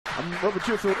Robert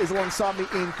Chilfield is alongside me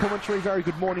in commentary. Very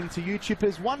good morning to you,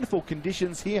 Chippers. Wonderful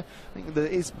conditions here. I think there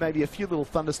is maybe a few little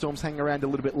thunderstorms hanging around a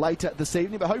little bit later this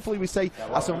evening, but hopefully we see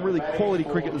some really quality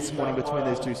cricket this morning between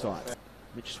these two sides.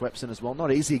 Mitch Swepson as well,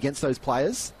 not easy against those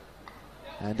players.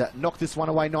 And knocked this one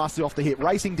away nicely off the hit.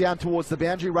 Racing down towards the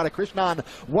boundary, Radhakrishnan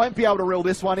won't be able to reel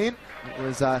this one in. It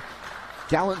was a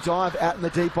gallant dive out in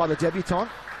the deep by the debutant.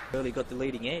 Early got the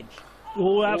leading edge.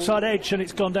 All outside edge, and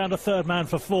it's gone down to third man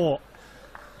for 4.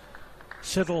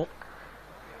 Siddle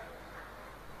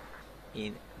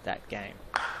in that game.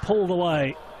 Pulled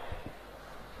away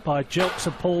by Jilks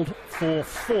and pulled for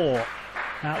 4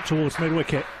 out towards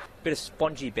mid-wicket. Bit of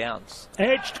spongy bounce.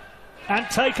 Edged and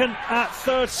taken at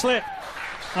third slip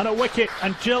and a wicket,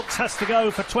 and Jilks has to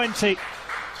go for 20.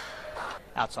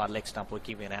 Outside leg stump will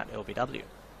keep it out LBW.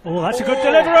 Oh, that's a good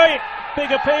delivery.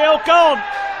 Big appeal, gone.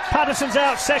 Patterson's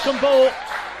out, second ball.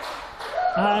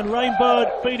 And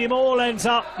Rainbird beat him all ends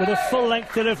up with a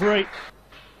full-length delivery.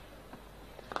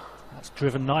 That's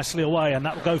driven nicely away, and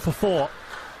that will go for 4.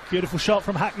 Beautiful shot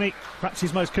from Hackney, perhaps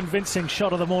his most convincing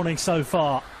shot of the morning so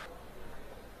far.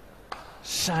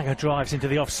 Sanger drives into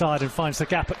the offside and finds the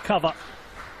gap at cover.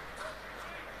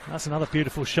 That's another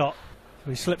beautiful shot.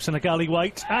 He slips in a gully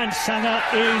weight, and Sanger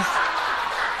is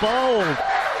bowled.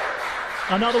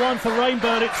 Another one for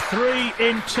Rainbird. It's 3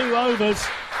 in 2 overs.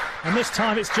 And this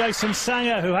time it's Jason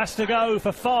Sanger who has to go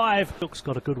for 5. Looks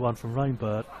got a good one from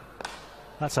Rainbird.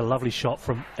 That's a lovely shot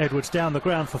from Edwards down the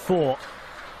ground for 4.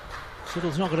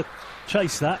 Siddle's not going to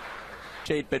chase that.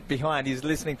 But behind he's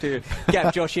listening to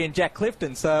Gap Joshi and Jack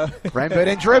Clifton, so... Rainbird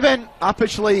and driven.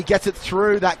 Uppishly gets it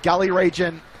through that gully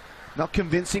region. Not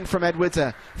convincing from Edwards.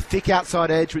 A thick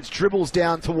outside edge which dribbles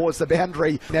down towards the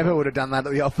boundary. Never would have done that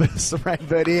at the office.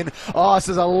 Rainbird in. Oh, this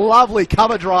is a lovely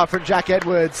cover drive from Jack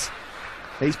Edwards.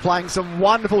 He's playing some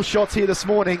wonderful shots here this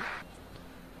morning.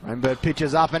 Rainbird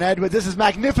pitches up, and Edwards, this is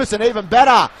magnificent, even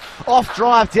better. Off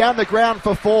drive down the ground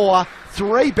for 4.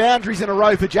 3 boundaries in a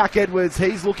row for Jack Edwards.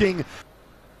 He's looking...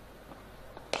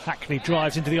 Hackney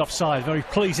drives into the offside. Very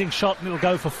pleasing shot, and it'll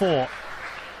go for 4.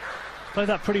 Played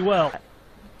that pretty well.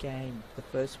 Game, the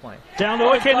first one. Down the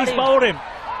wicket, he's bowled him.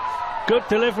 Good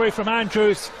delivery from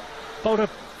Andrews. Bowled a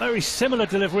very similar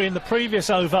delivery in the previous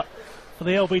over for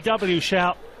the LBW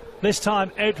shout. This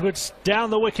time Edwards down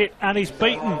the wicket, and he's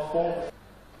beaten.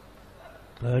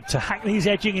 Bird to Hackney's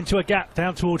edging into a gap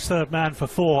down towards third man for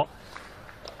 4.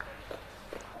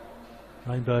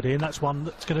 Rainbird in, that's one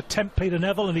that's going to tempt Peter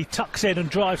Neville, and he tucks in and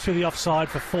drives through the offside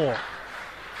for 4.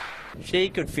 She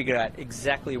could figure out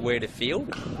exactly where to field.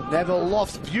 Neville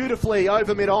lofts beautifully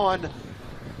over mid-on.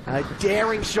 A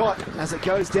daring shot as it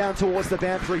goes down towards the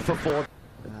boundary for 4.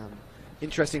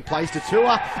 Interesting place to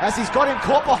tour as he's got him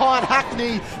caught behind.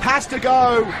 Hackney has to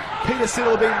go. Peter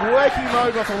Siddle been working him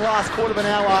over for the last quarter of an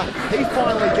hour. He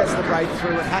finally gets the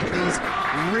breakthrough, and Hackney's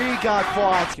rearguard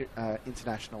fire.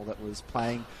 International that was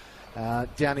playing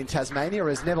down in Tasmania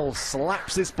as Neville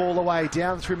slaps this ball away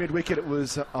down through mid-wicket. It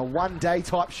was a one-day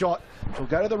type shot. She'll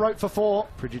go to the rope for 4.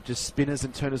 Prodigious spinners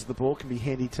and turners of the ball can be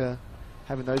handy to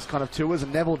having those kind of tours,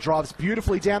 and Neville drives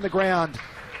beautifully down the ground.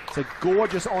 It's a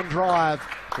gorgeous on drive.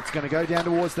 It's going to go down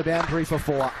towards the boundary for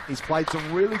 4. He's played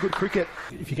some really good cricket.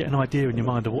 If you get an idea in your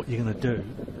mind of what you're going to do.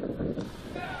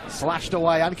 Slashed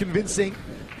away, unconvincing,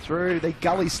 through the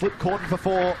gully slip cordon for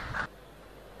 4.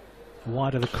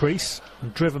 Wide of the crease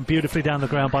and driven beautifully down the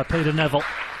ground by Peter Neville.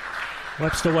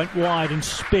 Webster went wide and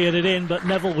speared it in, but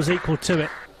Neville was equal to it.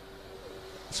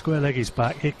 Square leg is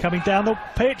back. Here coming down the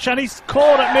pitch, and he's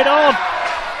caught at mid-on.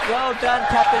 Well done,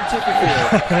 Captain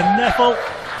Chipperfield. And Neville,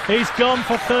 he's gone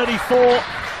for 34.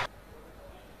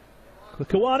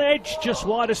 Quicker one edge, just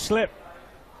wide of slip.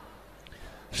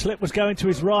 Slip was going to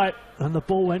his right, and the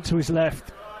ball went to his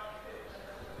left.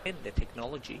 And the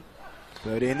technology.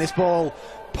 Bird in, this ball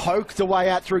poked away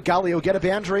out through gully. He'll get a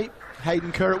boundary.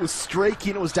 Hayden Kerr, it was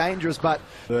streaking, it was dangerous, but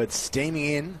Bird steaming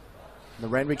in. The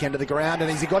Renwick end of the ground,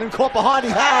 and has he got him caught behind?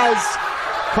 He has!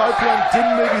 Copeland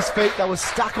didn't move his feet. They were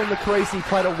stuck on the crease. He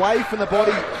played away from the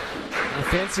body. And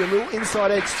fancy a little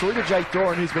inside edge through to Jake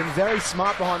Doran, who's been very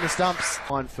smart behind the stumps.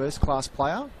 Fine first-class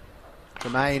player.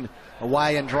 Tremain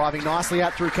away and driving nicely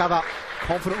out through cover.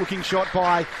 Confident-looking shot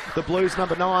by the Blues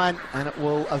number 9, and it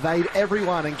will evade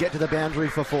everyone and get to the boundary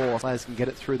for 4. Players can get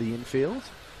it through the infield.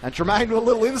 And Tremain with a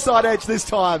little inside edge this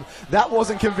time. That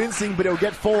wasn't convincing, but he'll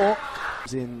get 4.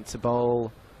 In to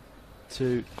bowl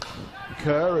to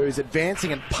Kerr, who's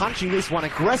advancing and punching this one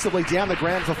aggressively down the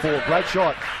ground for 4. Great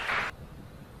shot.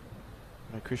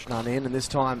 Krishnan in, and this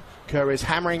time Kerr is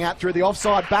hammering out through the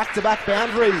offside, back-to-back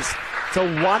boundaries. It's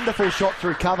a wonderful shot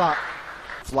through cover.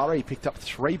 Flurry picked up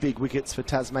 3 big wickets for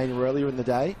Tasmania earlier in the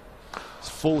day. It's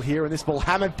full here, and this ball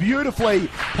hammered beautifully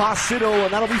past Siddle,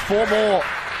 and that'll be 4 more.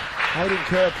 Hayden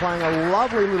Kerr playing a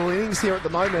lovely little innings here at the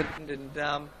moment.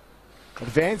 And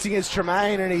Advancing is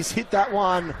Tremain, and he's hit that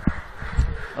one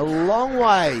a long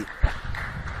way.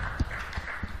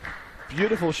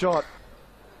 Beautiful shot.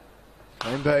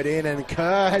 Rainbird in, and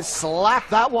Kerr has slapped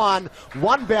that one.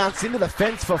 One bounce into the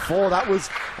fence for 4. That was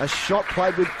a shot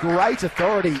played with great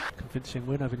authority. Convincing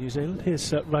win over New Zealand.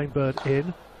 Here's Rainbird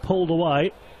in, pulled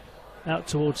away, out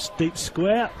towards deep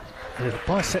square. And it'll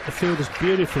bisect the fielders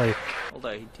beautifully.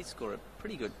 although he did score a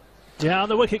pretty good. Down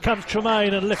the wicket comes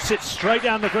Tremain and lifts it straight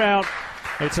down the ground.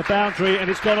 It's a boundary and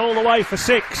it's gone all the way for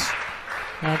 6.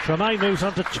 And Tremain moves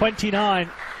on to 29.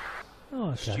 Oh,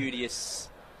 okay. Studious.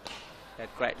 Had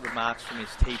great remarks from his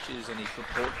teachers and his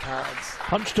report cards.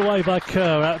 Punched away by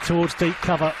Kerr out towards deep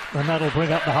cover, and that'll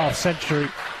bring up the half century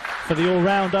for the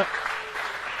all-rounder.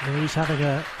 He's having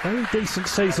a very decent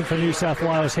season for New South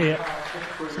Wales here.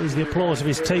 Sees the applause of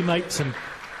his teammates, and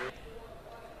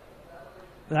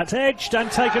that's edged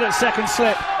and taken at second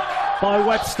slip by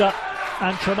Webster,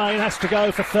 and Tremain has to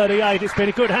go for 38. It's been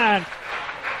a good hand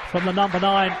from the number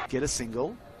 9. Get a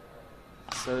single.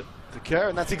 So the Kerr,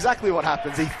 and that's exactly what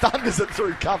happens. He thunders it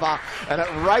through cover and it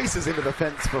races into the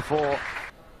fence for 4.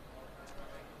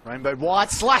 Rainbird wide,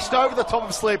 slashed over the top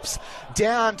of slips,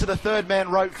 down to the third man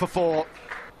rope for 4.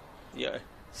 Yeah.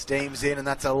 Steams in, and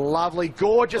that's a lovely,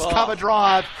 gorgeous cover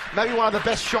drive. Maybe one of the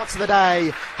best shots of the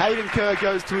day. Hayden Kerr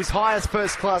goes to his highest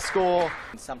first-class score.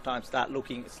 Sometimes start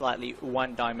looking slightly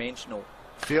one-dimensional.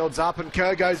 Fields up, and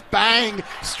Kerr goes bang,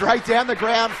 straight down the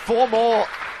ground, 4 more.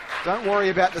 Don't worry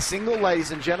about the single,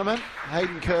 ladies and gentlemen.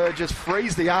 Hayden Kerr just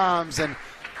frees the arms and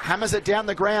hammers it down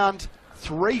the ground.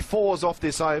 3 fours off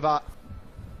this over.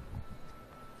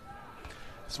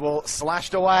 This ball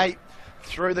slashed away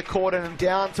through the cordon and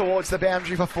down towards the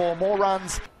boundary for 4 more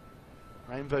runs.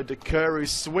 Rainbird to Kerr, who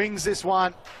swings this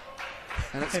one,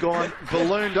 and it's gone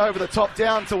ballooned over the top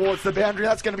down towards the boundary.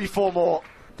 That's going to be 4 more.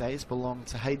 Days belong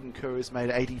to Hayden Kerr, who's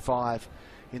made 85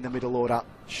 in the middle order.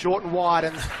 Short and wide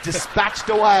and dispatched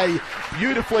away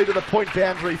beautifully to the point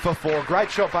boundary for 4. Great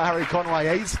shot by Harry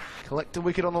Conway. He's collected a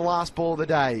wicket on the last ball of the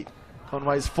day.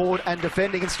 Conway's forward and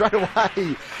defending, and straight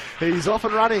away he's off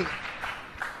and running.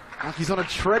 Like he's on a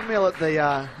treadmill at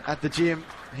the gym.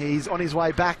 He's on his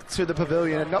way back to the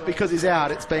pavilion, and not because he's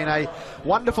out. It's been a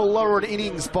wonderful lowered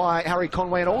innings by Harry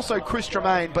Conway and also Chris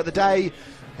Tremain. But the day,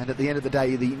 and at the end of the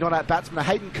day, the not-out batsmen are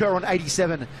Hayden Kerr on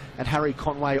 87 and Harry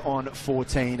Conway on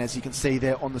 14, as you can see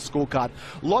there on the scorecard.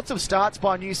 Lots of starts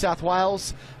by New South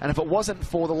Wales, and if it wasn't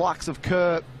for the likes of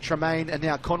Kerr, Tremain and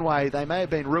now Conway, they may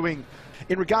have been ruining.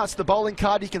 In regards to the bowling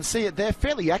card, you can see it there,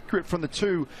 fairly accurate from the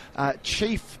 2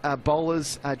 chief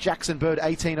bowlers. Jackson Bird,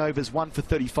 18 overs, 1 for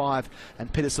 35,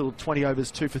 and Peter Siddle, 20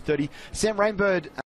 overs, 2 for 30. Sam Rainbird